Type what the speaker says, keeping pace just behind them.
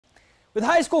With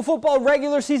high school football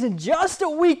regular season just a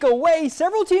week away,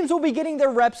 several teams will be getting their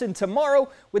reps in tomorrow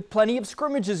with plenty of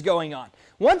scrimmages going on.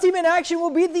 One team in action will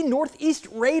be the Northeast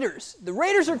Raiders. The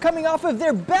Raiders are coming off of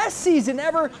their best season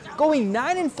ever, going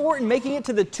 9-4 and making it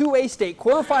to the 2A state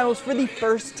quarterfinals for the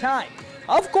first time.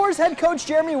 Of course, head coach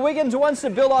Jeremy Wiggins wants to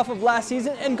build off of last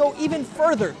season and go even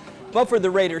further. But for the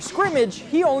Raiders scrimmage,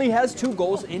 he only has 2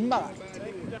 goals in mind.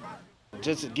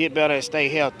 Just to get better and stay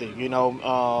healthy,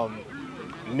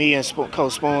 me and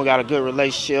Coach Spoon got a good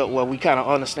relationship where we kind of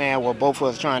understand what both of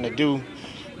us are trying to do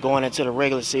going into the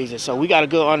regular season. So we got a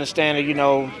good understanding,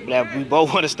 that we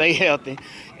both want to stay healthy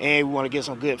and we want to get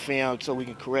some good film so we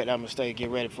can correct our mistake and get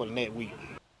ready for the next week.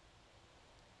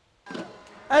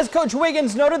 As Coach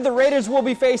Wiggins noted, the Raiders will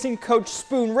be facing Coach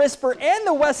Spoon Risper and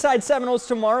the Westside Seminoles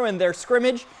tomorrow in their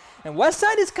scrimmage. And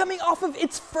Westside is coming off of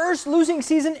its first losing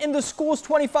season in the school's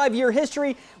 25-year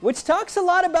history, which talks a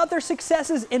lot about their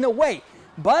successes in a way.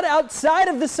 But outside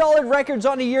of the solid records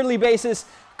on a yearly basis,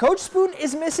 Coach Spoon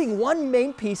is missing one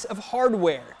main piece of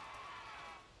hardware.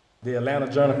 The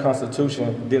Atlanta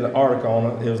Journal-Constitution did an article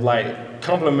on it. It was like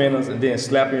complimenting us and then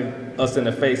slapping us in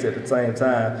the face at the same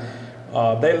time.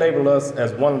 They labeled us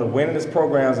as one of the winningest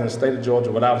programs in the state of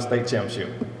Georgia without a state championship.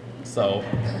 So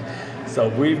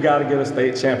we've got to get a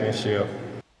state championship.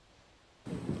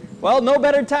 Well, no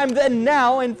better time than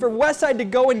now and for Westside to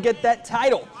go and get that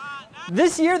title.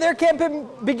 This year, their campaign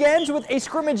begins with a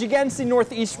scrimmage against the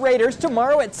Northeast Raiders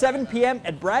tomorrow at 7 p.m.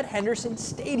 at Brad Henderson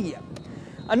Stadium.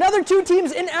 Another 2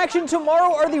 teams in action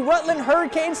tomorrow are the Rutland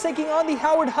Hurricanes taking on the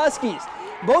Howard Huskies.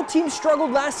 Both teams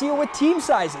struggled last year with team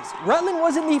sizes. Rutland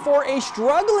was in the 4A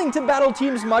struggling to battle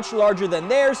teams much larger than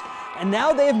theirs, and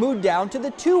now they have moved down to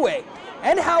the 2A.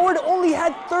 And Howard only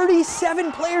had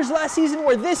 37 players last season,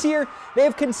 where this year they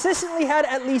have consistently had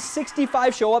at least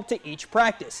 65 show up to each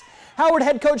practice. Howard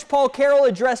head coach Paul Carroll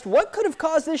addressed what could have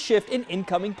caused this shift in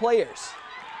incoming players.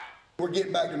 We're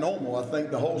getting back to normal. I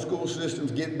think the whole school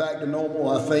system's getting back to normal.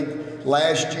 I think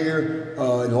last year,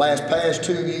 in the past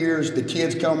 2 years, the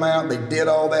kids come out, they did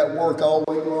all that work all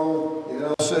week long, and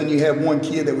all of a sudden you have one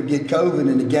kid that would get COVID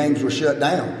and the games were shut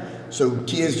down. So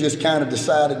kids just kind of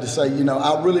decided to say,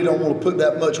 I really don't want to put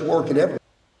that much work in everything.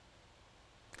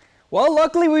 Well,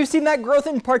 luckily we've seen that growth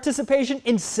in participation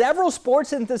in several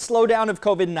sports since the slowdown of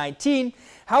COVID-19.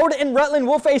 Howard and Rutland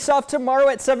will face off tomorrow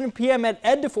at 7 p.m. at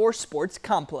Ed DeFore Sports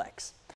Complex.